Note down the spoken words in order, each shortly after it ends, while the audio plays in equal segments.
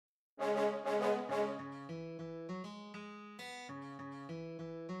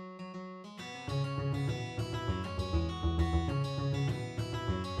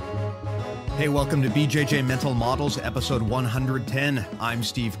Hey, welcome to BJJ Mental Models, episode 110. I'm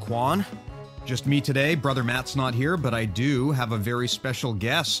Steve Kwan. Just me today. Brother Matt's not here, but I do have a very special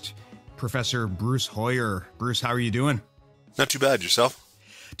guest, Professor Bruce Hoyer. Bruce, how are you doing? Not too bad. Yourself?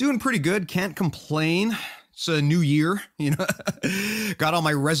 Doing pretty good. Can't complain. It's a new year, got all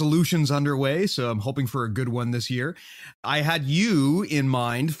my resolutions underway, so I'm hoping for a good one this year. I had you in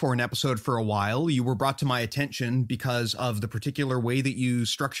mind for an episode for a while. You were brought to my attention because of the particular way that you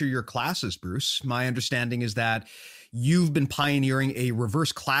structure your classes, Bruce. My understanding is that you've been pioneering a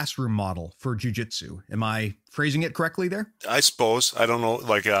reverse classroom model for jiu-jitsu. Am I phrasing it correctly there? I suppose. I don't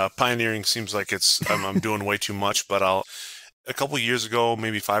know. Pioneering seems like I'm doing way too much, but a couple of years ago,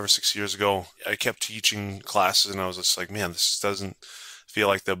 maybe 5 or 6 years ago, I kept teaching classes and I was just like, man, this doesn't feel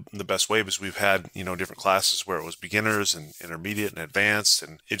like the best way, because we've had, different classes where it was beginners and intermediate and advanced.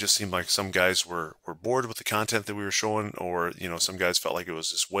 And it just seemed like some guys were bored with the content that we were showing, or, some guys felt like it was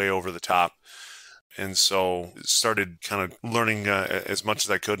just way over the top. And so started kind of learning as much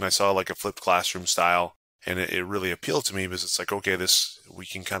as I could. And I saw like a flipped classroom style, and it really appealed to me because it's like, okay, we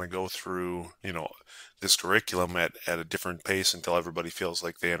can kind of go through, this curriculum at a different pace until everybody feels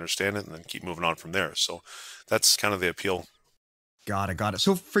like they understand it, and then keep moving on from there. So that's kind of the appeal. Got it.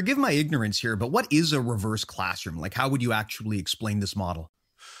 So forgive my ignorance here, but what is a reverse classroom? Like, how would you actually explain this model?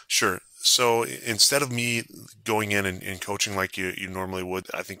 Sure. So instead of me going in and coaching like you normally would,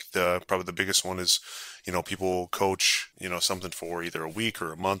 I think probably the biggest one is, people coach, something for either a week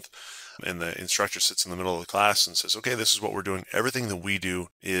or a month, and the instructor sits in the middle of the class and says, okay, this is what we're doing. Everything that we do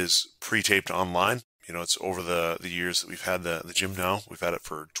is pre-taped online. It's over the years that we've had the gym now. We've had it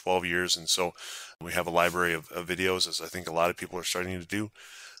for 12 years. And so we have a library of videos, as I think a lot of people are starting to do.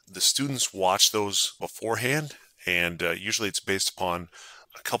 The students watch those beforehand, and usually it's based upon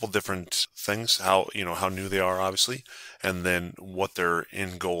a couple different things, how new they are, obviously, and then what their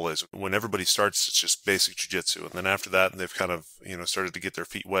end goal is. When everybody starts, it's just basic jiu-jitsu. And then after that, they've kind of, started to get their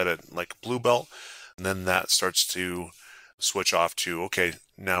feet wet at like a blue belt. And then that starts to switch off to, okay,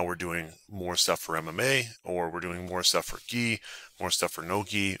 now we're doing more stuff for MMA, or we're doing more stuff for gi, more stuff for no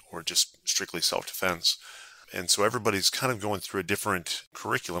gi, or just strictly self-defense. And so everybody's kind of going through a different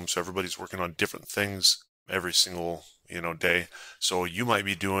curriculum. So everybody's working on different things every single, day. So you might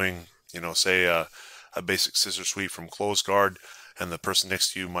be doing, say a basic scissor sweep from closed guard, and the person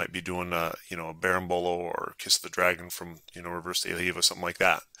next to you might be doing a berimbolo or kiss the dragon from, reverse de Leva, something like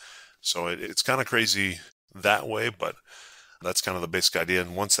that. So it's kind of crazy that way, but that's kind of the basic idea.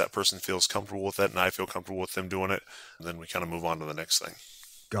 And once that person feels comfortable with it, and I feel comfortable with them doing it, then we kind of move on to the next thing.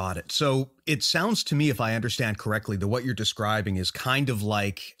 Got it. So it sounds to me, if I understand correctly, that what you're describing is kind of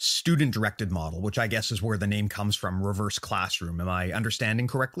like student-directed model, which I guess is where the name comes from, reverse classroom. Am I understanding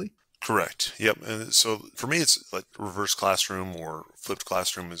correctly? Correct. Yep. And so for me, it's like reverse classroom or flipped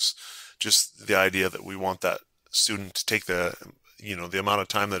classroom is just the idea that we want that student to take the amount of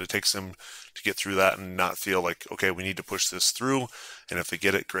time that it takes them to get through that and not feel like, okay, we need to push this through. And if they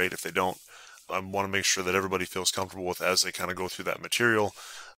get it, great. If they don't, I want to make sure that everybody feels comfortable with, as they kind of go through that material,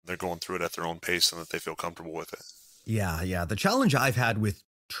 they're going through it at their own pace and that they feel comfortable with it. Yeah. The challenge I've had with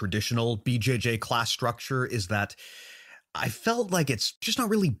traditional BJJ class structure is that I felt like it's just not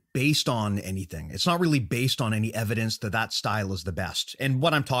really based on anything. It's not really based on any evidence that style is the best. And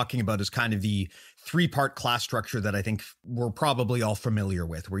what I'm talking about is kind of the 3-part class structure that I think we're probably all familiar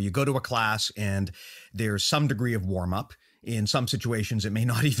with, where you go to a class and there's some degree of warm-up. In some situations, it may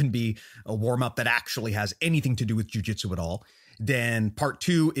not even be a warm-up that actually has anything to do with jiu-jitsu at all. Then part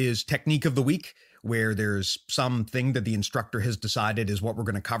 2 is technique of the week, where there's something that the instructor has decided is what we're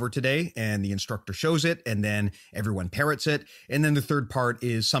going to cover today, and the instructor shows it, and then everyone parrots it. And then the third part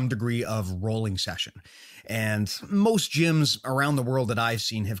is some degree of rolling session. And most gyms around the world that I've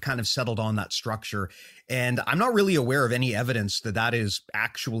seen have kind of settled on that structure. And I'm not really aware of any evidence that is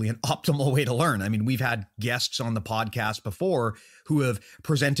actually an optimal way to learn. I mean, we've had guests on the podcast before who have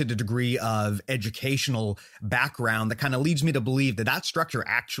presented a degree of educational background that kind of leads me to believe that structure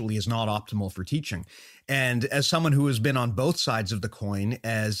actually is not optimal for teaching. And as someone who has been on both sides of the coin,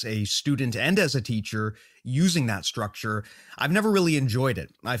 as a student and as a teacher, using that structure, I've never really enjoyed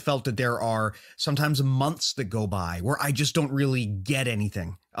it. I felt that there are sometimes months that go by where I just don't really get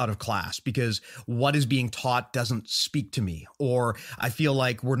anything out of class because what is being taught doesn't speak to me, or I feel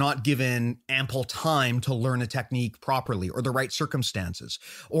like we're not given ample time to learn a technique properly or the right circumstances.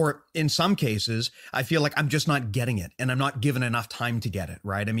 Or in some cases, I feel like I'm just not getting it and I'm not given enough time to get it,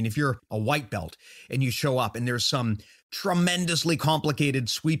 right? I mean, if you're a white belt and you show up and there's some tremendously complicated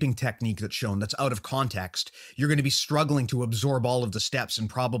sweeping technique that's shown that's out of context, you're going to be struggling to absorb all of the steps and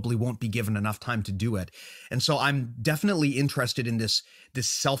probably won't be given enough time to do it. And so I'm definitely interested in this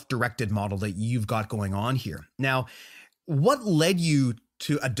self-directed model that you've got going on here. Now, what led you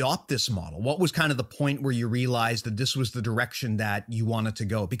to adopt this model? What was kind of the point where you realized that this was the direction that you wanted to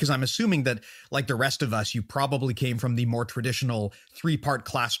go? Because I'm assuming that, like the rest of us, you probably came from the more traditional 3-part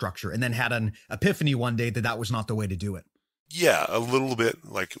class structure and then had an epiphany one day that that was not the way to do it. Yeah, a little bit.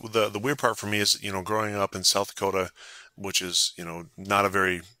 Like the weird part for me is, growing up in South Dakota, which is, not a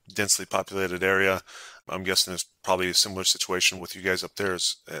very densely populated area. I'm guessing it's probably a similar situation with you guys up there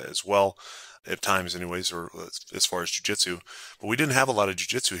as well, at times anyways, or as far as jiu-jitsu. But we didn't have a lot of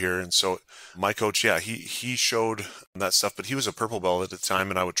jiu-jitsu here. And so my coach, yeah, he showed that stuff, but he was a purple belt at the time,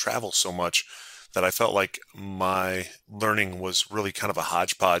 and I would travel so much that I felt like my learning was really kind of a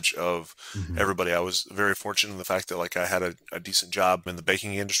hodgepodge of everybody. I was very fortunate in the fact that like I had a decent job in the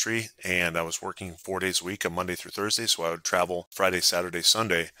baking industry, and I was working 4 days a week, on Monday through Thursday. So I would travel Friday, Saturday,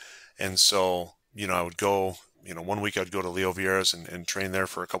 Sunday. And so, I would go, one week I'd go to Leo Vieira's and train there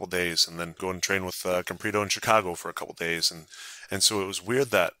for a couple days, and then go and train with Comprito in Chicago for a couple days. And so it was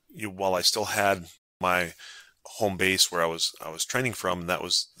weird that while I still had my home base where I was training from, and that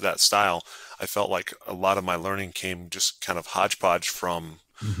was that style, I felt like a lot of my learning came just kind of hodgepodge from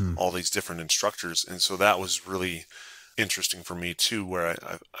all these different instructors. And so that was really interesting for me too, where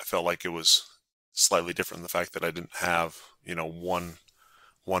I felt like it was slightly different in the fact that I didn't have,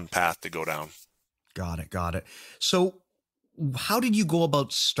 one path to go down. Got it. So how did you go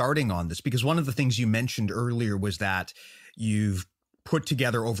about starting on this? Because one of the things you mentioned earlier was that you've put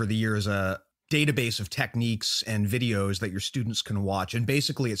together over the years a database of techniques and videos that your students can watch. And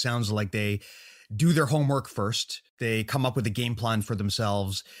basically it sounds like they do their homework first. They come up with a game plan for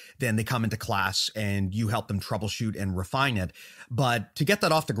themselves. Then they come into class and you help them troubleshoot and refine it. But to get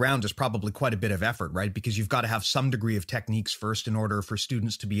that off the ground is probably quite a bit of effort, right? Because you've got to have some degree of techniques first in order for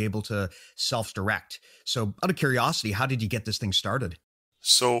students to be able to self-direct. So out of curiosity, how did you get this thing started?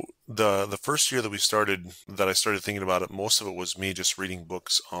 So the first year that I started thinking about it, most of it was me just reading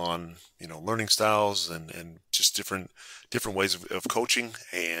books on, learning styles and just different ways of coaching.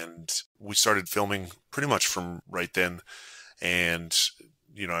 And we started filming pretty much from right then. And,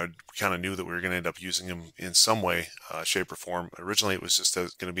 I kind of knew that we were going to end up using them in some way, shape or form. Originally, it was just going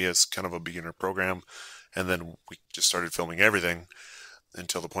to be as kind of a beginner program. And then we just started filming everything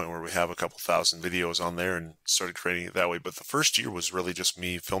until the point where we have a couple thousand videos on there and started creating it that way. But the first year was really just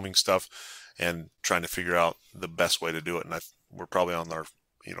me filming stuff and trying to figure out the best way to do it. And we're probably on our,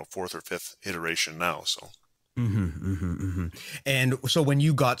 4th or 5th iteration now. So. And so when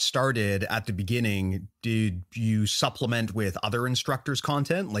you got started at the beginning, did you supplement with other instructors'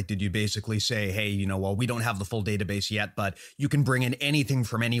 content? Like, did you basically say, hey, well, we don't have the full database yet, but you can bring in anything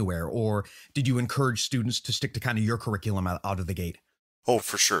from anywhere? Or did you encourage students to stick to kind of your curriculum out of the gate? Oh,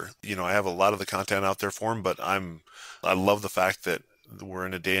 for sure. I have a lot of the content out there for them, but I love the fact that we're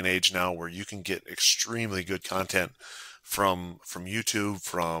in a day and age now where you can get extremely good content from YouTube,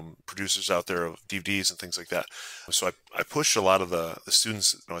 from producers out there of DVDs and things like that. So I push a lot of the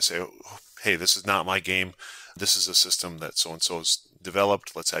students, I say, oh, hey, this is not my game. This is a system that so-and-so has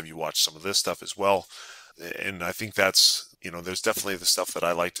developed. Let's have you watch some of this stuff as well. And I think that's, there's definitely the stuff that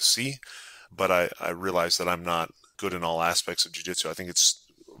I like to see, but I realize that I'm not good in all aspects of jiu-jitsu. I think it's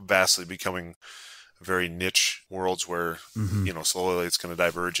vastly becoming very niche worlds where, slowly it's going to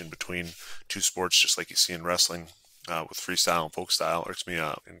diverge in between two sports, just like you see in wrestling with freestyle and folk style,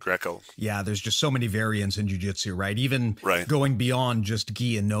 and Greco. Yeah, there's just so many variants in jiu-jitsu, right? Even going beyond just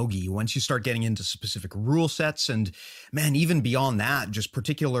gi and no-gi, once you start getting into specific rule sets and, man, even beyond that, just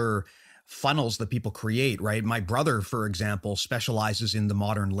particular funnels that people create, right? My brother, for example, specializes in the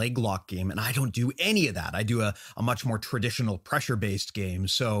modern leg lock game, and I don't do any of that. I do a much more traditional pressure-based game.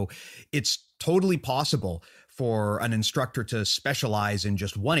 So it's totally possible for an instructor to specialize in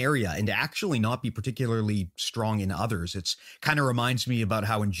just one area and to actually not be particularly strong in others. It's kind of reminds me about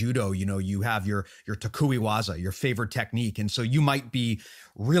how in judo, you have your takui waza, your favorite technique. And so you might be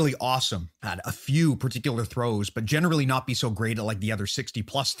really awesome at a few particular throws, but generally not be so great at like the other 60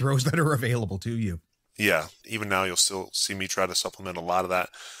 plus throws that are available to you. Yeah. Even now you'll still see me try to supplement a lot of that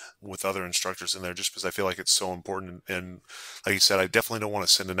with other instructors in there, just because I feel like it's so important. And like you said, I definitely don't want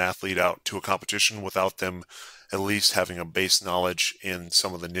to send an athlete out to a competition without them at least having a base knowledge in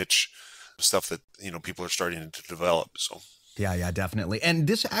some of the niche stuff that, people are starting to develop. So. Yeah, definitely. And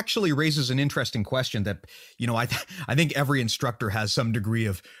this actually raises an interesting question that, I think every instructor has some degree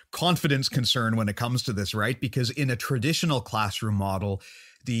of confidence concern when it comes to this, right? Because in a traditional classroom model,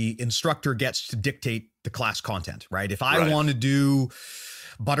 the instructor gets to dictate the class content, right? If I Right. want to do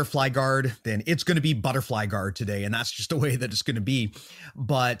butterfly guard, then it's going to be butterfly guard today. And that's just the way that it's going to be.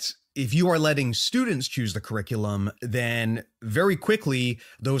 But if you are letting students choose the curriculum, then very quickly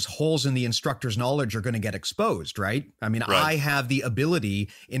those holes in the instructor's knowledge are going to get exposed, right? I mean, Right. I have the ability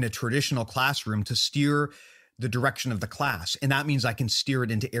in a traditional classroom to steer the direction of the class, and that means I can steer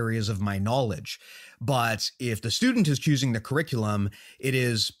it into areas of my knowledge. But if the student is choosing the curriculum, it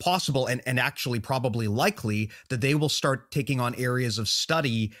is possible and actually probably likely that they will start taking on areas of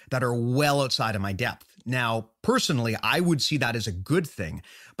study that are well outside of my depth. Now, personally, I would see that as a good thing,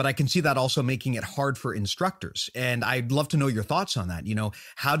 but I can see that also making it hard for instructors. And I'd love to know your thoughts on that.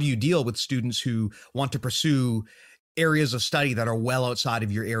 How do you deal with students who want to pursue areas of study that are well outside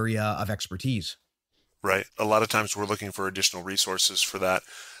of your area of expertise? Right. A lot of times we're looking for additional resources for that.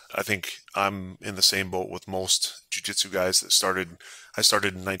 I think I'm in the same boat with most jiu-jitsu guys I started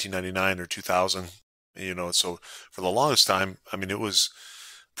in 1999 or 2000, so for the longest time, I mean, it was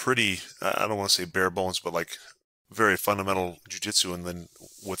pretty, I don't want to say bare bones, but like very fundamental jiu-jitsu. And then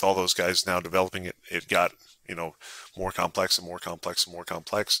with all those guys now developing it, it got, more complex and more complex and more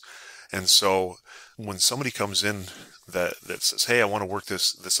complex. And so when somebody comes in that says, hey, I want to work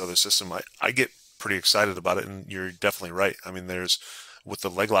this other system, I get pretty excited about it. And you're definitely right. I mean, with the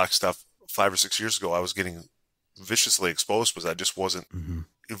leg lock stuff 5 or 6 years ago, I was getting viciously exposed because I just wasn't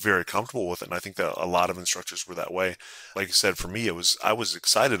very comfortable with it. And I think that a lot of instructors were that way. Like I said, for me, I was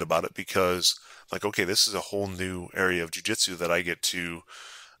excited about it because like, okay, this is a whole new area of jiu-jitsu that I get to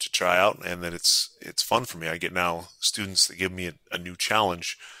try out, and that it's fun for me. I get now students that give me a new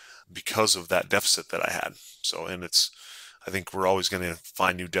challenge because of that deficit that I had. So, and I think we're always going to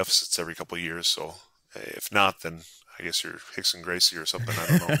find new deficits every couple of years. So if not, then I guess you're Hickson Gracie or something.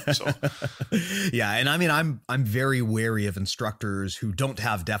 I don't know. So yeah, and I mean, I'm very wary of instructors who don't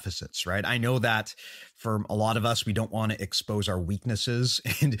have deficits, right? I know that for a lot of us, we don't want to expose our weaknesses,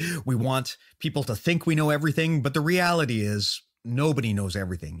 and we want people to think we know everything. But the reality is, nobody knows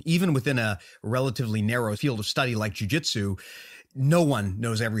everything. Even within a relatively narrow field of study like jiu-jitsu, no one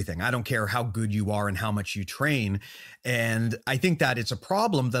knows everything. I don't care how good you are and how much you train. And I think that it's a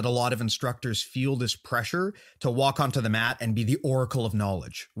problem that a lot of instructors feel this pressure to walk onto the mat and be the oracle of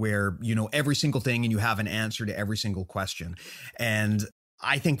knowledge, where you know every single thing and you have an answer to every single question. And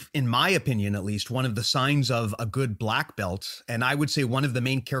I think, in my opinion, at least, one of the signs of a good black belt, and I would say one of the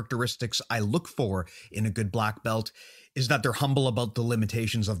main characteristics I look for in a good black belt, is that they're humble about the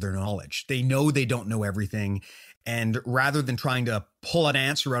limitations of their knowledge. They know they don't know everything. And rather than trying to pull an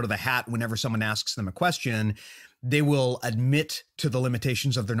answer out of the hat whenever someone asks them a question, they will admit to the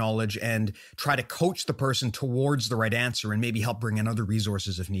limitations of their knowledge and try to coach the person towards the right answer and maybe help bring in other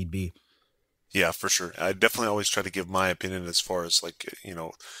resources if need be. yeah, for sure. I definitely always try to give my opinion as far as like, in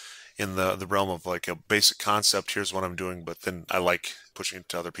the realm of like a basic concept, here's what I'm doing, but then I like pushing it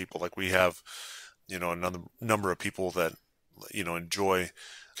to other people. Like we have, another number of people that, enjoy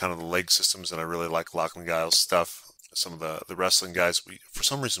kind of the leg systems, and I really like Lachlan Giles stuff. Some of the wrestling guys, for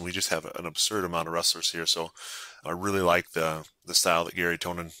some reason, we just have an absurd amount of wrestlers here. So I really like the style that Gary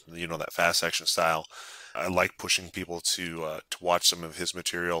Tonin, that fast action style. I like pushing people to watch some of his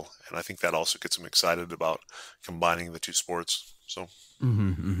material, and I think that also gets them excited about combining the two sports. So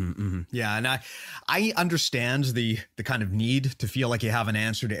Yeah, and I understand the kind of need to feel like you have an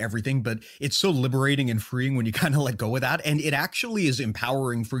answer to everything, but it's so liberating and freeing when you kind of let go of that, and it actually is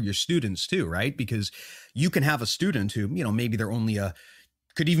empowering for your students too, right? Because you can have a student who, maybe they're only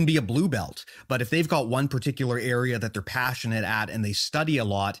could even be a blue belt. But if they've got one particular area that they're passionate at and they study a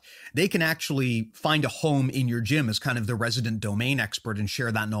lot, they can actually find a home in your gym as kind of the resident domain expert and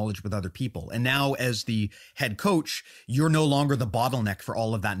share that knowledge with other people. And now as the head coach, you're no longer the bottleneck for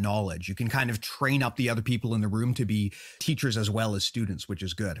all of that knowledge. You can kind of train up the other people in the room to be teachers as well as students, which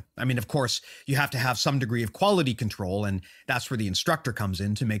is good. I mean, of course, you have to have some degree of quality control, and that's where the instructor comes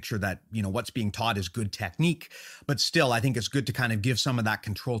in to make sure that, what's being taught is good technique. But still, I think it's good to kind of give some of that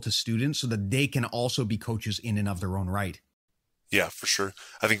control to students so that they can also be coaches in and of their own right. yeah, for sure.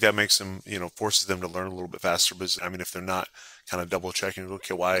 I think that makes them, forces them to learn a little bit faster. Because I mean, if they're not kind of double checking,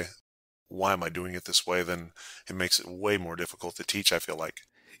 okay, why am I doing it this way? Then it makes it way more difficult to teach, I feel like.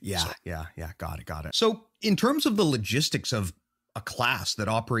 Yeah, So, yeah. Got it. So in terms of the logistics of a class that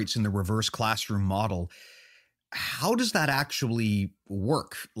operates in the reverse classroom model, how does that actually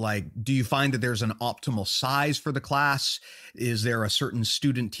work? Like, do you find that there's an optimal size for the class? Is there a certain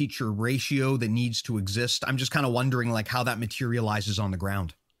student teacher ratio that needs to exist? I'm just kind of wondering like how that materializes on the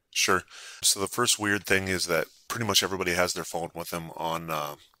ground. sure. So the first weird thing is that pretty much everybody has their phone with them on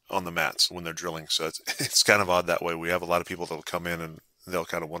the mats when they're drilling. So it's it's kind of odd that way. We have a lot of people that'll come in and they'll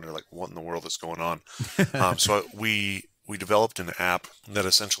kind of wonder like, what in the world is going on? So we developed an app that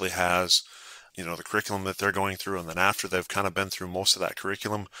essentially has, the curriculum that they're going through, and then after they've kind of been through most of that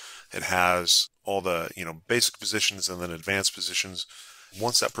curriculum, it has all the, basic positions and then advanced positions.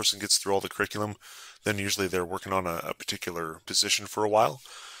 Once that person gets through all the curriculum, then usually they're working on a particular position for a while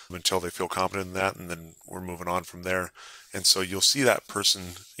until they feel confident in that, and then we're moving on from there. And so you'll see that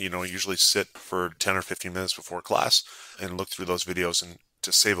person, usually sit for 10 or 15 minutes before class and look through those videos. And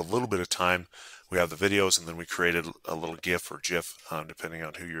to save a little bit of time, we have the videos, and then we created a little GIF or GIF, depending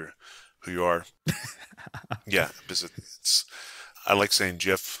on who you are. Yeah, because I like saying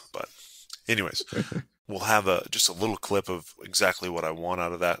GIF, but anyways, we'll have just a little clip of exactly what I want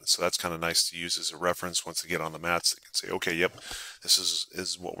out of that. So that's kind of nice to use as a reference. Once they get on the mats, they can say, okay, yep, this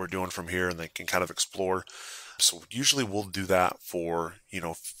is what we're doing from here, and they can kind of explore. So usually we'll do that for,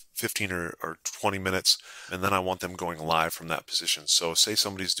 15 or 20 minutes, and then I want them going live from that position. So say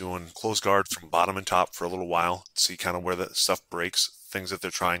somebody's doing closed guard from bottom and top for a little while, see kind of where that stuff breaks, things that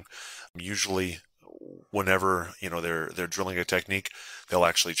they're trying. Usually whenever, they're drilling a technique, they'll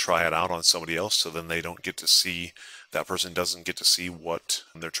actually try it out on somebody else. So then that person doesn't get to see what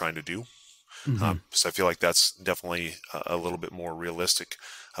they're trying to do. Mm-hmm. So I feel like that's definitely a little bit more realistic.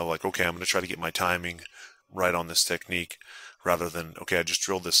 I'm like, okay, I'm going to try to get my timing right on this technique, rather than, okay, I just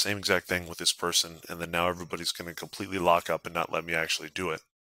drilled the same exact thing with this person, and then now everybody's going to completely lock up and not let me actually do it.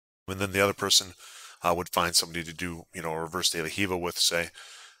 And then the other person would find somebody to do, a reverse De La Hiva with, say,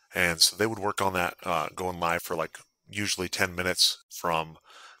 and so they would work on that, going live for like usually 10 minutes from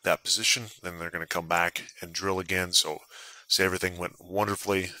that position. Then they're going to come back and drill again. So say everything went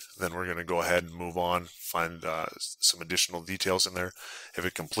wonderfully, then we're going to go ahead and move on, find some additional details in there. If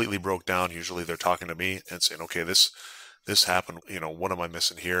it completely broke down, usually they're talking to me and saying, okay, this happened, what am I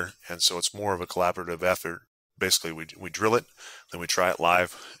missing here? And so it's more of a collaborative effort. Basically, we drill it, then we try it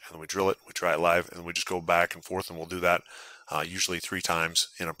live, and then we drill it, we try it live, and we just go back and forth, and we'll do that usually 3 times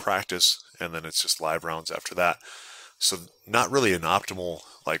in a practice, and then it's just live rounds after that. So not really an optimal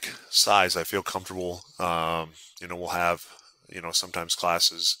like size. I feel comfortable. We'll have, sometimes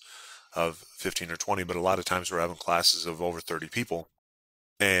classes of 15 or 20, but a lot of times we're having classes of over 30 people.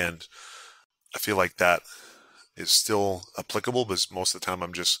 And I feel like that is still applicable, because most of the time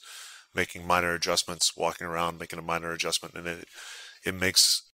I'm just making minor adjustments, walking around, making a minor adjustment, and it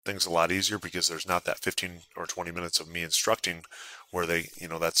makes things a lot easier, because there's not that 15 or 20 minutes of me instructing where they,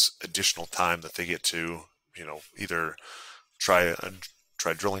 that's additional time that they get to, either try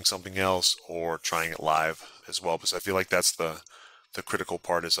drilling something else or trying it live as well. Because I feel like that's the critical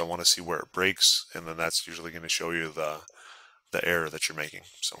part, is I want to see where it breaks, and then that's usually going to show you the error that you're making.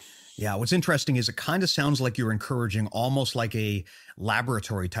 So Yeah, what's interesting is it kind of sounds like you're encouraging almost like a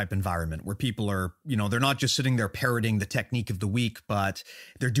laboratory type environment where people are, they're not just sitting there parroting the technique of the week, but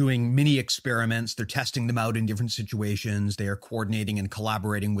they're doing mini experiments. They're testing them out in different situations. They are coordinating and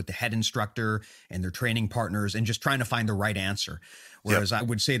collaborating with the head instructor and their training partners and just trying to find the right answer. Whereas I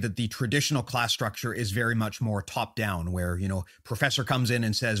would say that the traditional class structure is very much more top down, where, professor comes in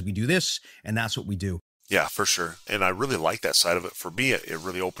and says, we do this, and that's what we do. Yeah, for sure. And I really like that side of it. For me, it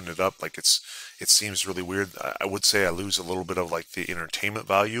really opened it up. Like it seems really weird. I would say I lose a little bit of like the entertainment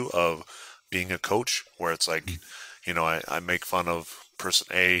value of being a coach, where it's like, I make fun of person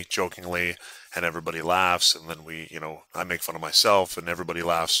A jokingly and everybody laughs. And then I make fun of myself and everybody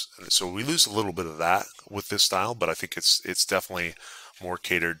laughs. So we lose a little bit of that with this style, but I think it's definitely more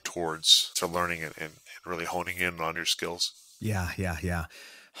catered to learning and really honing in on your skills. Yeah.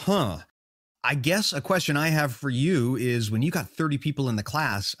 Huh. I guess a question I have for you is, when you got 30 people in the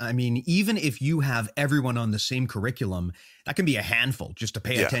class, I mean, even if you have everyone on the same curriculum, that can be a handful just to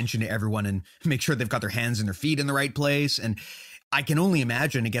pay attention to everyone and make sure they've got their hands and their feet in the right place. And I can only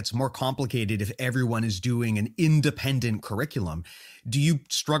imagine it gets more complicated if everyone is doing an independent curriculum. Do you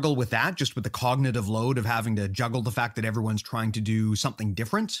struggle with that, just with the cognitive load of having to juggle the fact that everyone's trying to do something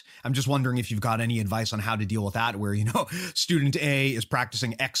different? I'm just wondering if you've got any advice on how to deal with that, where, student A is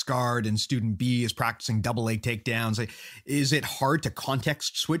practicing X guard and student B is practicing double leg takedowns. Is it hard to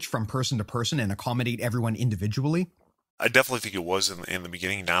context switch from person to person and accommodate everyone individually? I definitely think it was in the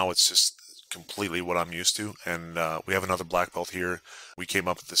beginning. Now it's just completely what I'm used to. And we have another black belt here. We came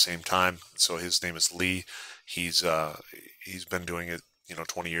up at the same time. So his name is Lee. He's been doing it,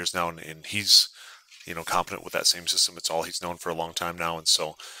 20 years now, and he's, competent with that same system. It's all he's known for a long time now. And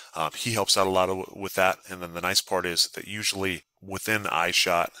so he helps out a lot with that. And then the nice part is that usually within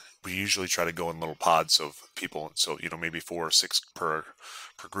iShot, we usually try to go in little pods of people. And so, maybe 4 or 6 per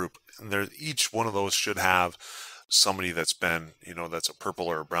group. And each one of those should have somebody that's been, that's a purple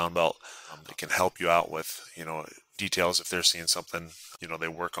or a brown belt, that can help you out with, details. If they're seeing something, they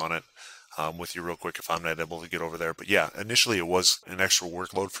work on it with you real quick if I'm not able to get over there. But yeah, initially it was an extra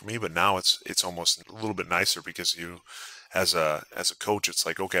workload for me, but now it's almost a little bit nicer because as a coach, it's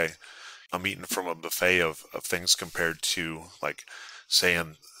like, okay, I'm eating from a buffet of things compared to like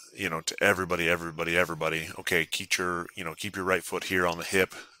saying, to everybody, okay, keep your right foot here on the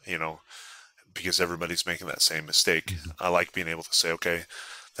hip, because everybody's making that same mistake. I like being able to say, okay,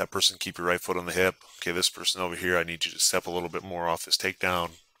 that person, keep your right foot on the hip. Okay, this person over here, I need you to step a little bit more off this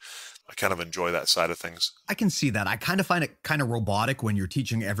takedown. I kind of enjoy that side of things. I can see that. I kind of find it kind of robotic when you're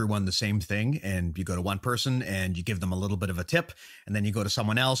teaching everyone the same thing and you go to one person and you give them a little bit of a tip and then you go to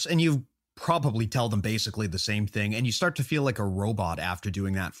someone else and you probably tell them basically the same thing and you start to feel like a robot after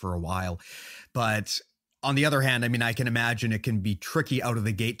doing that for a while. But on the other hand, I mean, I can imagine it can be tricky out of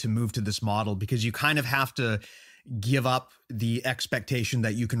the gate to move to this model because you kind of have to give up the expectation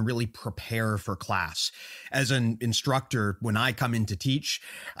that you can really prepare for class. As an instructor, when I come in to teach,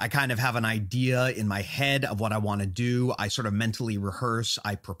 I kind of have an idea in my head of what I want to do. I sort of mentally rehearse,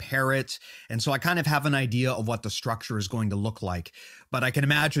 I prepare it. And so I kind of have an idea of what the structure is going to look like. But I can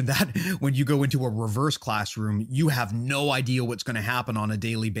imagine that when you go into a reverse classroom, you have no idea what's going to happen on a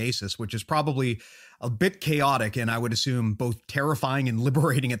daily basis, which is probably a bit chaotic and I would assume both terrifying and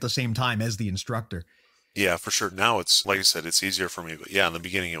liberating at the same time as the instructor. Yeah, for sure. Now it's, like I said, it's easier for me. But yeah, in the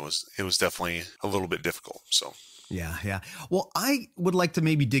beginning, it was definitely a little bit difficult. So. Yeah, yeah. Well, I would like to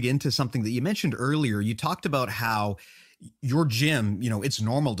maybe dig into something that you mentioned earlier. You talked about how your gym, it's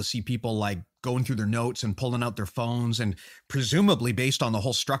normal to see people like going through their notes and pulling out their phones and presumably based on the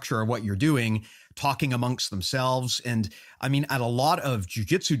whole structure of what you're doing, talking amongst themselves. And I mean, at a lot of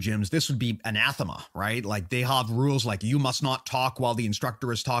jiu-jitsu gyms, this would be anathema, right? Like they have rules like you must not talk while the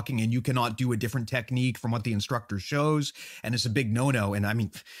instructor is talking and you cannot do a different technique from what the instructor shows. And it's a big no-no. And I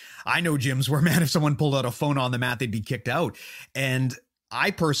mean, I know gyms where, man, if someone pulled out a phone on the mat, they'd be kicked out. And I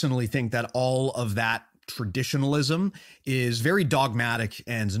personally think that all of that traditionalism is very dogmatic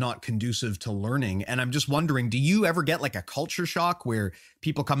and not conducive to learning. And I'm just wondering, do you ever get like a culture shock where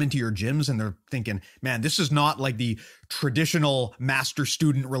people come into your gyms and they're thinking, man, this is not like the traditional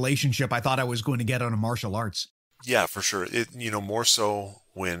master-student relationship I thought I was going to get out of martial arts? Yeah, for sure. More so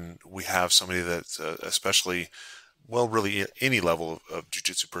when we have somebody that's especially, well, really any level of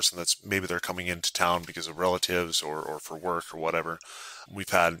jiu-jitsu person that's maybe they're coming into town because of relatives or for work or whatever. We've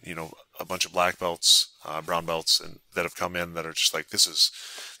had, a bunch of black belts, brown belts, and that have come in that are just like, this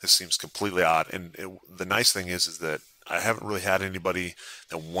seems completely odd. And the nice thing is that I haven't really had anybody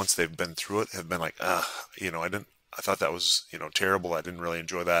that once they've been through it have been like, I thought that was, terrible. I didn't really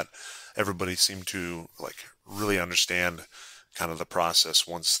enjoy that. Everybody seemed to like really understand kind of the process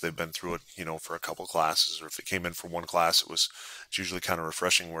once they've been through it, for a couple classes, or if they came in for one class, it's usually kind of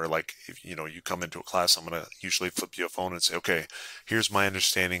refreshing where like, if, you come into a class, I'm going to usually flip you a phone and say, okay, here's my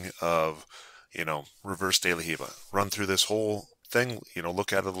understanding of, reverse De La Riva. Run through this whole thing,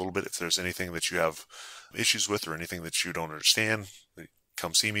 look at it a little bit. If there's anything that you have issues with or anything that you don't understand,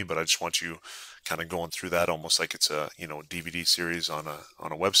 come see me. But I just want you kind of going through that almost like it's a, DVD series on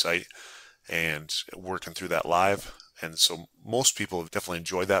a website and working through that live. And so most people have definitely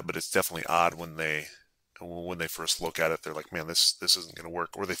enjoyed that, but it's definitely odd when they first look at it. They're like, man, this isn't going to work.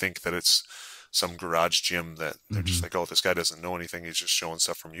 Or they think that it's some garage gym that they're just like, oh, this guy doesn't know anything. He's just showing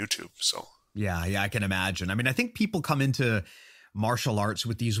stuff from YouTube. So yeah, I can imagine. I mean, I think people come into martial arts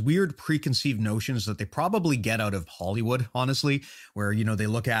with these weird preconceived notions that they probably get out of Hollywood, honestly, where, they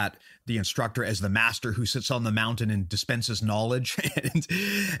look at the instructor as the master who sits on the mountain and dispenses knowledge. And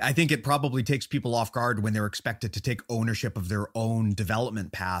I think it probably takes people off guard when they're expected to take ownership of their own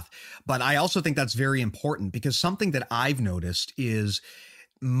development path. But I also think that's very important because something that I've noticed is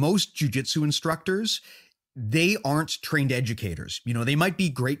most jiu-jitsu instructors, they aren't trained educators. They might be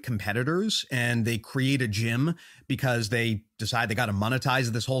great competitors and they create a gym because they decide they got to monetize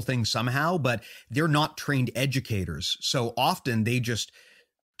this whole thing somehow, but they're not trained educators. So often they just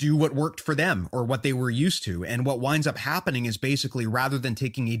do what worked for them or what they were used to. And what winds up happening is basically rather than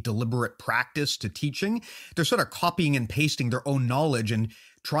taking a deliberate practice to teaching, they're sort of copying and pasting their own knowledge and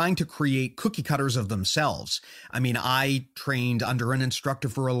trying to create cookie cutters of themselves. I mean, I trained under an instructor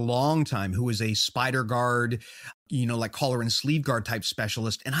for a long time who was a spider guard, like collar and sleeve guard type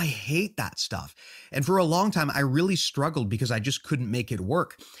specialist. And I hate that stuff. And for a long time, I really struggled because I just couldn't make it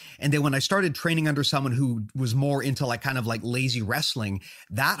work. And then when I started training under someone who was more into like kind of like lazy wrestling,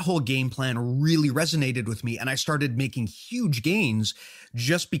 that whole game plan really resonated with me. And I started making huge gains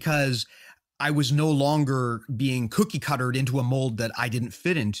just because I was no longer being cookie cuttered into a mold that I didn't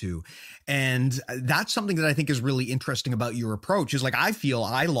fit into. And that's something that I think is really interesting about your approach is like, I feel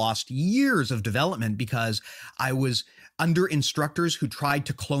I lost years of development because I was under instructors who tried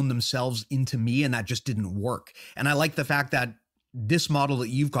to clone themselves into me, and that just didn't work. And I like the fact that this model that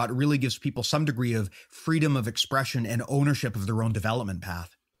you've got really gives people some degree of freedom of expression and ownership of their own development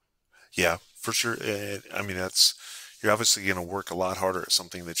path. Yeah, for sure. I mean, that's you're obviously going to work a lot harder at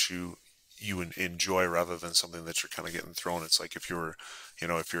something that you enjoy rather than something that you're kind of getting thrown. It's like if you were,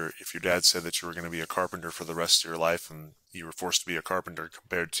 if your dad said that you were going to be a carpenter for the rest of your life and you were forced to be a carpenter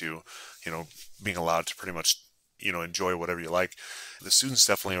compared to, being allowed to pretty much, enjoy whatever you like. The students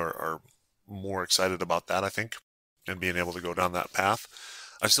definitely are more excited about that, I think, and being able to go down that path.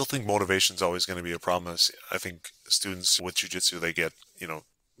 I still think motivation is always going to be a problem. I think students with jiu-jitsu, they get,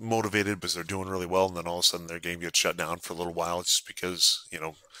 motivated because they're doing really well, and then all of a sudden their game gets shut down for a little while just because,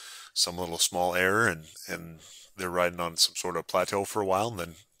 some little small error and they're riding on some sort of plateau for a while, and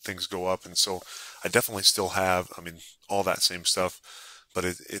then things go up. And so I definitely still have, all that same stuff, but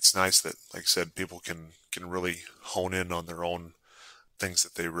it's nice that, like I said, people can really hone in on their own things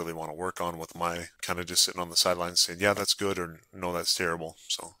that they really want to work on, with my kind of just sitting on the sidelines saying, yeah, that's good, or no, that's terrible.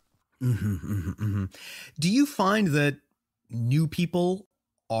 So Do you find that new people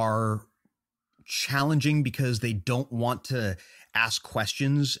are challenging because they don't want to ask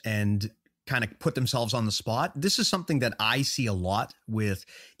questions and kind of put themselves on the spot? This is something that I see a lot with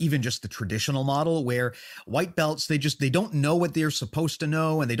even just the traditional model, where white belts, they don't know what they're supposed to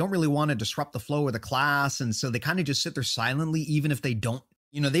know, and they don't really want to disrupt the flow of the class. And so they kind of just sit there silently, even if they don't.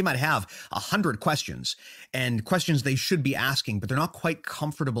 They might have 100 questions and questions they should be asking, but they're not quite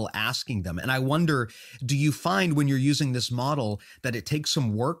comfortable asking them. And I wonder, do you find when you're using this model that it takes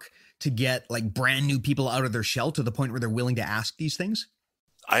some work to get like brand new people out of their shell to the point where they're willing to ask these things?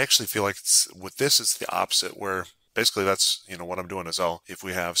 I actually feel like with this, it's the opposite, where basically that's, what I'm doing is if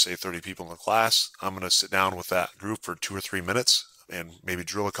we have, say, 30 people in the class, I'm going to sit down with that group for 2 or 3 minutes and maybe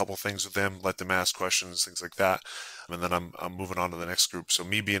drill a couple things with them, let them ask questions, things like that. And then I'm moving on to the next group. So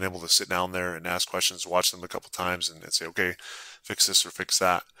me being able to sit down there and ask questions, watch them a couple times and say, okay, fix this or fix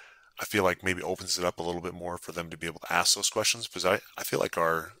that, I feel like maybe opens it up a little bit more for them to be able to ask those questions, because I feel like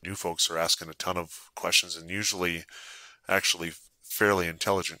our new folks are asking a ton of questions, and usually actually fairly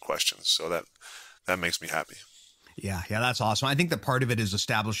intelligent questions. So that makes me happy. Yeah, that's awesome. I think that part of it is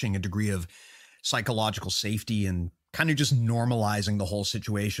establishing a degree of psychological safety and kind of just normalizing the whole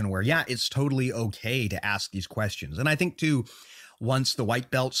situation where, yeah, it's totally okay to ask these questions. And I think too, once the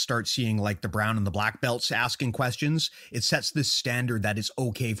white belts start seeing like the brown and the black belts asking questions, it sets this standard that it's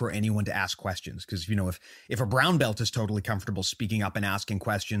okay for anyone to ask questions. Because, if a brown belt is totally comfortable speaking up and asking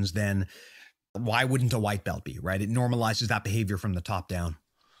questions, then why wouldn't a white belt be, right? It normalizes that behavior from the top down.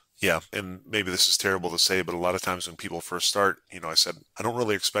 Yeah, and maybe this is terrible to say, but a lot of times when people first start, I said, I don't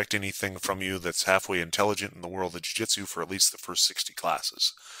really expect anything from you that's halfway intelligent in the world of jiu-jitsu for at least the first 60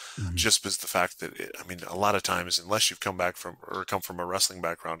 classes. Mm-hmm. Just because the fact that, a lot of times, unless you've come from a wrestling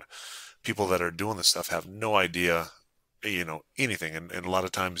background, people that are doing this stuff have no idea, anything. And a lot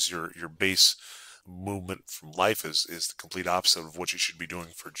of times your base movement from life is the complete opposite of what you should be doing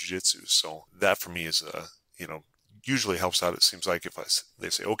for jiu-jitsu. So that for me is usually helps out. It seems like if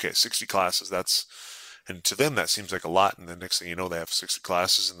they say, okay, 60 classes, and to them that seems like a lot, and the next thing you know, they have 60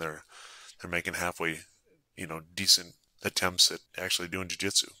 classes and they're making halfway, decent attempts at actually doing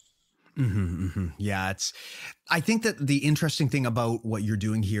jiu-jitsu. Yeah, I think that the interesting thing about what you're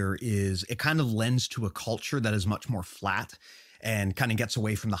doing here is it kind of lends to a culture that is much more flat and kind of gets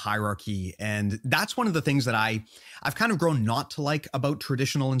away from the hierarchy. And that's one of the things that I've kind of grown not to like about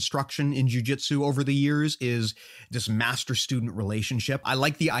traditional instruction in jiu-jitsu over the years is this master-student relationship. I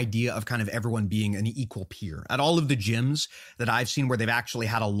like the idea of kind of everyone being an equal peer. At all of the gyms that I've seen where they've actually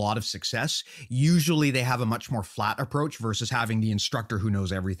had a lot of success, usually they have a much more flat approach versus having the instructor who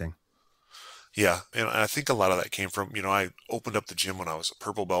knows everything. Yeah, and I think a lot of that came from, I opened up the gym when I was a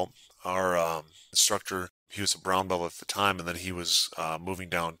purple belt. Our instructor, he was a brown belt at the time, and then he was moving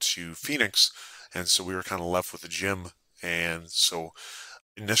down to Phoenix, and so we were kind of left with the gym. And so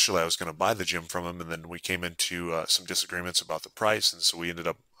initially I was going to buy the gym from him, and then we came into some disagreements about the price, and so I ended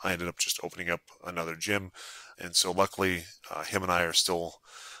up just opening up another gym. And so luckily, him and I are still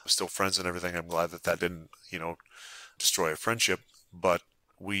friends and everything. I'm glad that didn't, destroy a friendship. But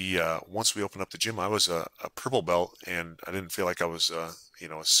once we opened up the gym, I was a purple belt, and I didn't feel like I was a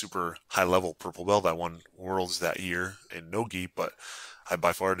super high level purple belt. I won worlds that year in no-gi, but I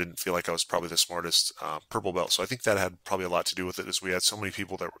by far didn't feel like I was probably the smartest purple belt. So I think that had probably a lot to do with it, as we had so many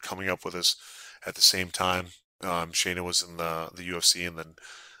people that were coming up with us at the same time. Shayna was in the UFC, and then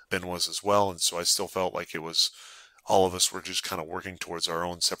Ben was as well. And so I still felt like it was all of us were just kind of working towards our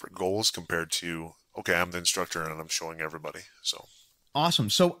own separate goals compared to, okay, I'm the instructor and I'm showing everybody. So Awesome.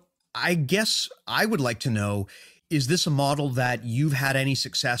 So I guess I would like to know, is this a model that you've had any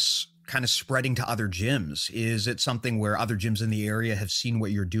success kind of spreading to other gyms? Is it something where other gyms in the area have seen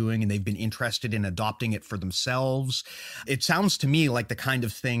what you're doing and they've been interested in adopting it for themselves? It sounds to me like the kind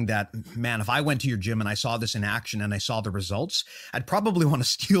of thing that, man, if I went to your gym and I saw this in action and I saw the results, I'd probably want to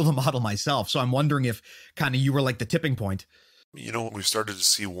steal the model myself. So I'm wondering if kind of you were like the tipping point. we've started to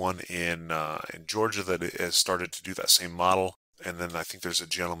see one in Georgia that has started to do that same model. And then I think there's a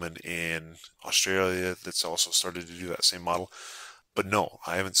gentleman in Australia that's also started to do that same model. But no,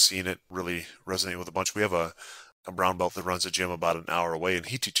 I haven't seen it really resonate with a bunch. We have a brown belt that runs a gym about an hour away, and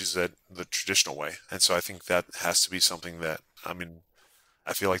he teaches it the traditional way. And so I think that has to be something that, I mean,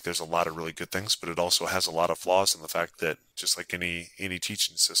 I feel like there's a lot of really good things, but it also has a lot of flaws in the fact that just like any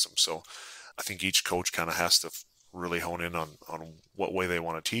teaching system. So I think each coach kind of has to really hone in on what way they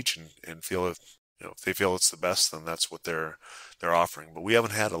want to teach and feel if they feel it's the best, then that's what they're offering. But we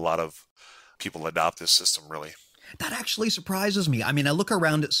haven't had a lot of people adopt this system really. That actually surprises me. I mean, I look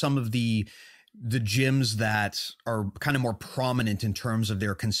around at some of the gyms that are kind of more prominent in terms of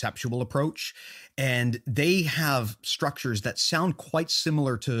their conceptual approach, and they have structures that sound quite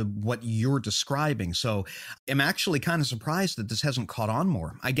similar to what you're describing. So I'm actually kind of surprised that this hasn't caught on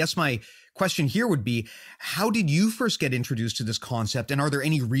more. I guess my question here would be, how did you first get introduced to this concept? And are there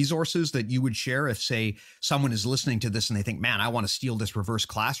any resources that you would share if, say, someone is listening to this and they think, man, I want to steal this reverse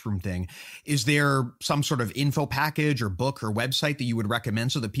classroom thing? Is there some sort of info package or book or website that you would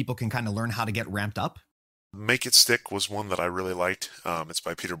recommend so that people can kind of learn how to get ramped up? Make It Stick was one that I really liked. It's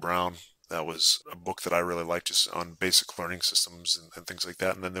by Peter Brown. That was a book that I really liked just on basic learning systems and things like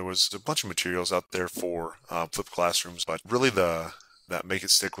that. And then there was a bunch of materials out there for flipped classrooms, but really that Make It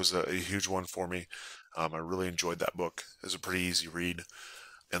Stick was a huge one for me. I really enjoyed that book. It was a pretty easy read.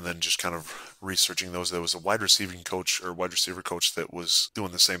 And then just kind of researching those, there was a wide receiver coach that was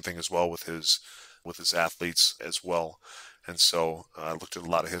doing the same thing as well with his athletes as well. And so I looked at a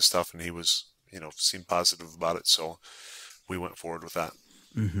lot of his stuff, and he was, seemed positive about it. So we went forward with that.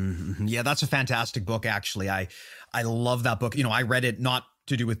 Yeah, that's a fantastic book, actually. I love that book. I read it not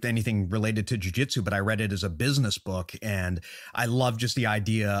to do with anything related to jiu-jitsu, but I read it as a business book. And I love just the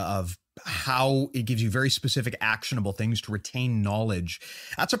idea of how it gives you very specific, actionable things to retain knowledge.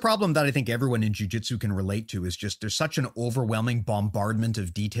 That's a problem that I think everyone in jiu-jitsu can relate to, is just there's such an overwhelming bombardment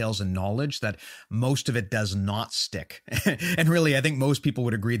of details and knowledge that most of it does not stick. And really, I think most people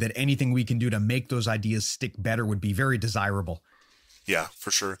would agree that anything we can do to make those ideas stick better would be very desirable. Yeah, for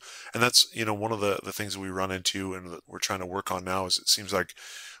sure. And that's, one of the things that we run into and that we're trying to work on now is it seems like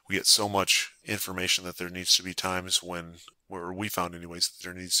we get so much information that there needs to be times where we found anyways, that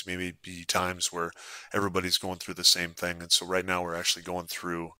there needs to maybe be times where everybody's going through the same thing. And so right now we're actually going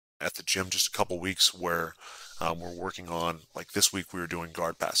through at the gym just a couple weeks where we're working on, like this week we were doing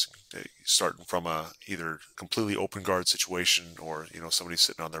guard passing, starting from a either completely open guard situation or, somebody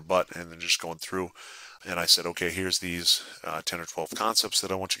sitting on their butt and then just going through. And I said, okay, here's these 10 or 12 concepts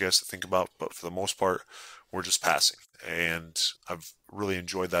that I want you guys to think about. But for the most part, we're just passing. And I've really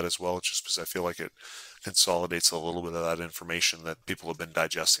enjoyed that as well, just because I feel like it consolidates a little bit of that information that people have been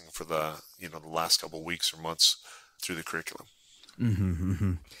digesting for the last couple of weeks or months through the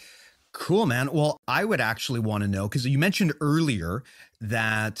curriculum. Cool, man. Well, I would actually want to know, because you mentioned earlier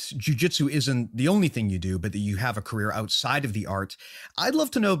that jiu-jitsu isn't the only thing you do, but that you have a career outside of the art. I'd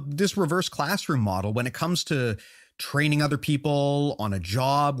love to know this reverse classroom model when it comes to training other people on a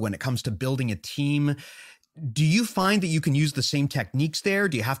job, when it comes to building a team. Do you find that you can use the same techniques there?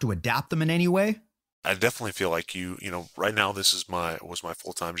 Do you have to adapt them in any way? I definitely feel like right now this is was my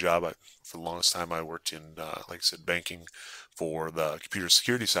full-time job. For the longest time, I worked in, like I said, banking for the computer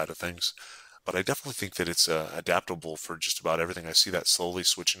security side of things. But I definitely think that it's adaptable for just about everything. I see that slowly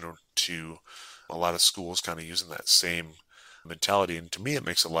switching to a lot of schools kind of using that same mentality. And to me, it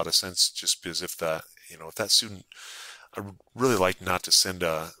makes a lot of sense just because if that student, I would really like not to send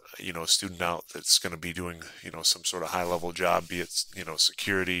a student out that's going to be doing, some sort of high level job, be it,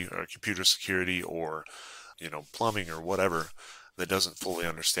 security or computer security or, plumbing or whatever, that doesn't fully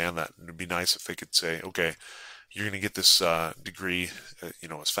understand that. And it'd be nice if they could say, okay, you're going to get this degree,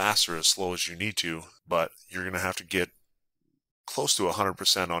 as fast or as slow as you need to, but you're going to have to get close to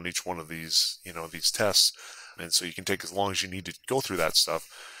 100% on each one of these, these tests. And so you can take as long as you need to go through that stuff.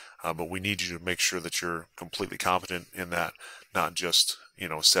 But we need you to make sure that you're completely competent in that, not just,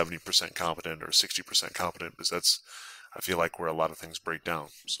 70% competent or 60% competent, because I feel like where a lot of things break down.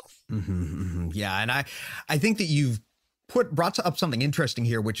 So. Yeah. And I think that you've brought up something interesting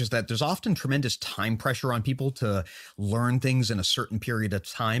here, which is that there's often tremendous time pressure on people to learn things in a certain period of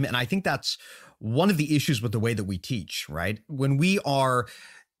time. And I think that's one of the issues with the way that we teach, right? When we are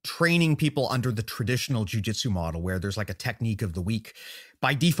training people under the traditional jujitsu model where there's like a technique of the week,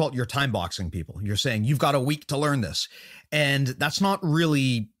 by default, you're time boxing people. You're saying you've got a week to learn this. And that's not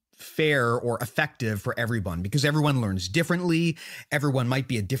really fair or effective for everyone because everyone learns differently. Everyone might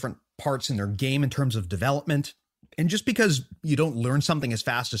be at different parts in their game in terms of development. And just because you don't learn something as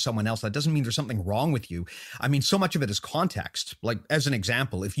fast as someone else, that doesn't mean there's something wrong with you. I mean, so much of it is context. Like, as an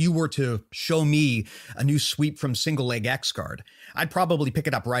example, if you were to show me a new sweep from single leg X guard, I'd probably pick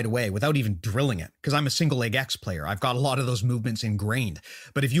it up right away without even drilling it because I'm a single leg X player. I've got a lot of those movements ingrained.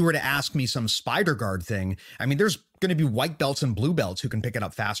 But if you were to ask me some spider guard thing, I mean, there's going to be white belts and blue belts who can pick it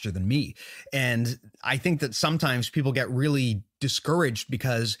up faster than me. And I think that sometimes people get really discouraged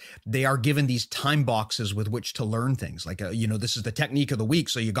because they are given these time boxes with which to learn things. Like, this is the technique of the week,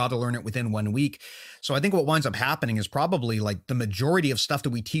 so you got to learn it within 1 week. So I think what winds up happening is probably like the majority of stuff that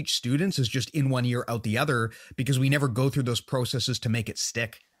we teach students is just in one ear, out the other, because we never go through those processes to make it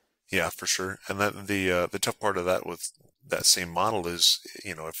stick. Yeah, for sure. And that the tough part of that with that same model is,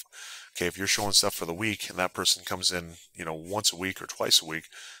 if you're showing stuff for the week and that person comes in, once a week or twice a week,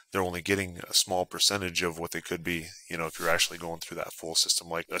 they're only getting a small percentage of what they could be, if you're actually going through that full system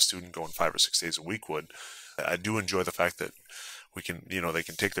like a student going 5 or 6 days a week would. I do enjoy the fact that we can, they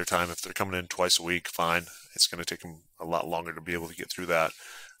can take their time. If they're coming in twice a week, fine. It's going to take them a lot longer to be able to get through that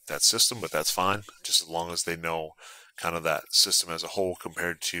system, but that's fine. Just as long as they know kind of that system as a whole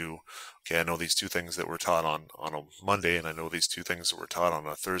compared to, okay, I know these 2 things that were taught on a Monday, and I know these 2 things that were taught on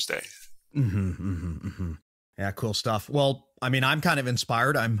a Thursday. Yeah, cool stuff. Well, I mean, I'm kind of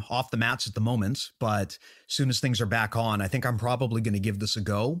inspired. I'm off the mats at the moment, but as soon as things are back on, I think I'm probably going to give this a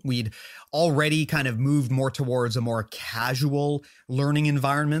go. We'd already kind of moved more towards a more casual learning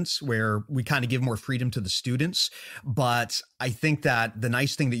environment where we kind of give more freedom to the students. But I think that the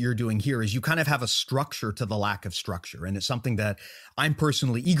nice thing that you're doing here is you kind of have a structure to the lack of structure. And it's something that I'm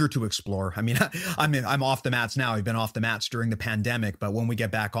personally eager to explore. I mean, I'm off the mats now. I've been off the mats during the pandemic, but when we get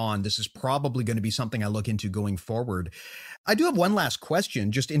back on, this is probably going to be something I look into going forward. I do have one last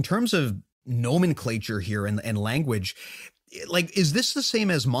question, just in terms of nomenclature here and language. Like, is this the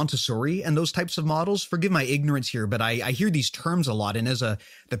same as Montessori and those types of models? Forgive my ignorance here, but I hear these terms a lot. And as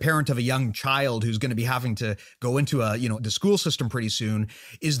the parent of a young child who's going to be having to go into the school system pretty soon,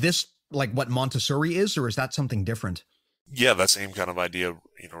 is this like what Montessori is, or is that something different? Yeah, that same kind of idea,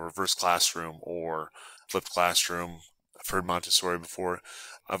 reverse classroom or flipped classroom. I've heard Montessori before.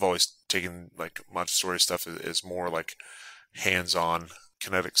 I've always taken like Montessori stuff as more like hands-on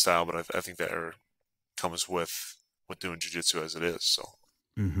kinetic style, but I think that comes with doing jiu-jitsu as it is. So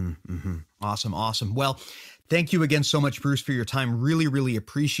Awesome. Well, thank you again so much, Bruce, for your time. Really, really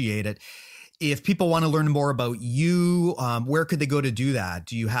appreciate it. If people want to learn more about you, where could they go to do that?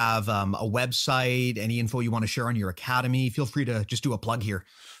 Do you have a website, any info you want to share on your academy? Feel free to just do a plug here.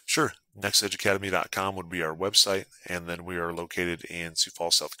 Sure. nextedgeacademy.com would be our website, and then we are located in Sioux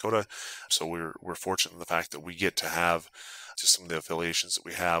Falls, South Dakota. So we're fortunate in the fact that we get to have just some of the affiliations that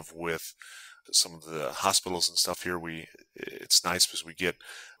we have with some of the hospitals and stuff here. It's nice because we get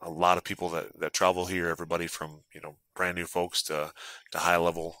a lot of people that travel here, everybody from, brand new folks to high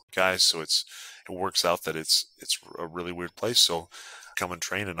level guys. So it works out that it's a really weird place. So come and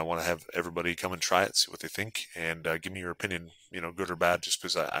train, and I want to have everybody come and try it, see what they think, and give me your opinion, good or bad, just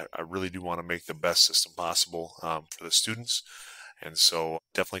because I really do want to make the best system possible for the students. And so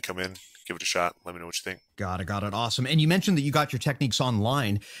definitely come in, give it a shot. Let me know what you think. Got it. Awesome. And you mentioned that you got your techniques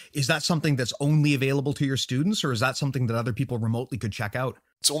online. Is that something that's only available to your students, or is that something that other people remotely could check out?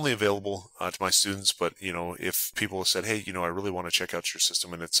 It's only available to my students, but if people have said, hey, I really want to check out your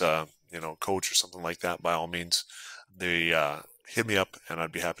system, and it's coach or something like that, by all means, they hit me up, and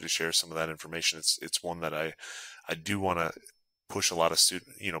I'd be happy to share some of that information. It's one that I do want to push a lot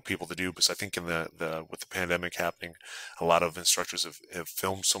of people to do, because I think in the with the pandemic happening, a lot of instructors have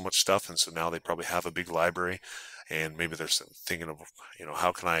filmed so much stuff, and so now they probably have a big library, and maybe they're thinking of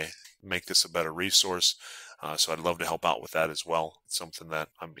how can I make this a better resource. So I'd love to help out with that as well. It's something that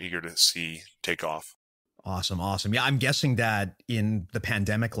I'm eager to see take off. Awesome. Yeah, I'm guessing that in the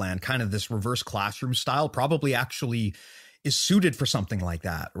pandemic land, kind of this reverse classroom style probably actually is suited for something like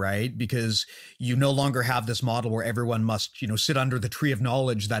that, right? Because you no longer have this model where everyone must, sit under the tree of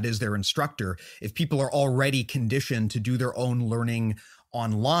knowledge that is their instructor. If people are already conditioned to do their own learning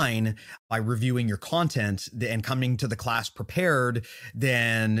online by reviewing your content and coming to the class prepared,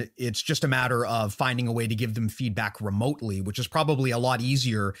 then it's just a matter of finding a way to give them feedback remotely, which is probably a lot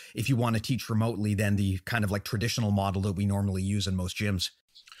easier if you want to teach remotely than the kind of like traditional model that we normally use in most gyms.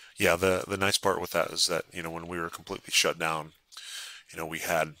 Yeah, the nice part with that is that, when we were completely shut down, we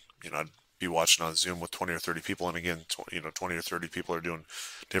had, I'd be watching on Zoom with 20 or 30 people, and again, 20 or 30 people are doing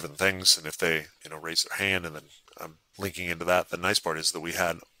different things, and if they, raise their hand, and then I'm linking into that, the nice part is that we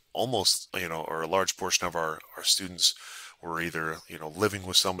had almost, or a large portion of our students were either, living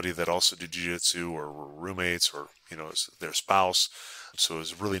with somebody that also did jiu-jitsu, or were roommates, or, their spouse. So it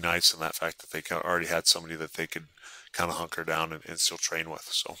was really nice in that fact that they already had somebody that they could kind of hunker down and still train with.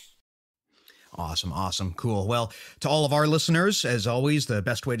 So. Awesome. Awesome. Cool. Well, to all of our listeners, as always, the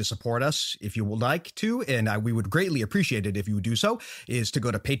best way to support us, if you would like to, and we would greatly appreciate it if you would do so, is to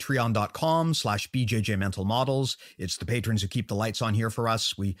go to patreon.com/BJJ Mental Models. It's the patrons who keep the lights on here for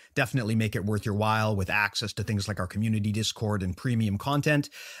us. We definitely make it worth your while with access to things like our community Discord and premium content.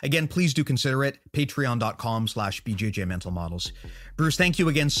 Again, please do consider it. Patreon.com/BJJ Mental Models. Bruce, thank you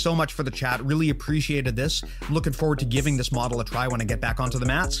again so much for the chat. Really appreciated this. Looking forward to giving this model a try when I get back onto the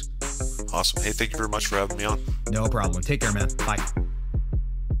mats. Awesome. Hey, thank you very much for having me on. No problem. Take care, man. Bye.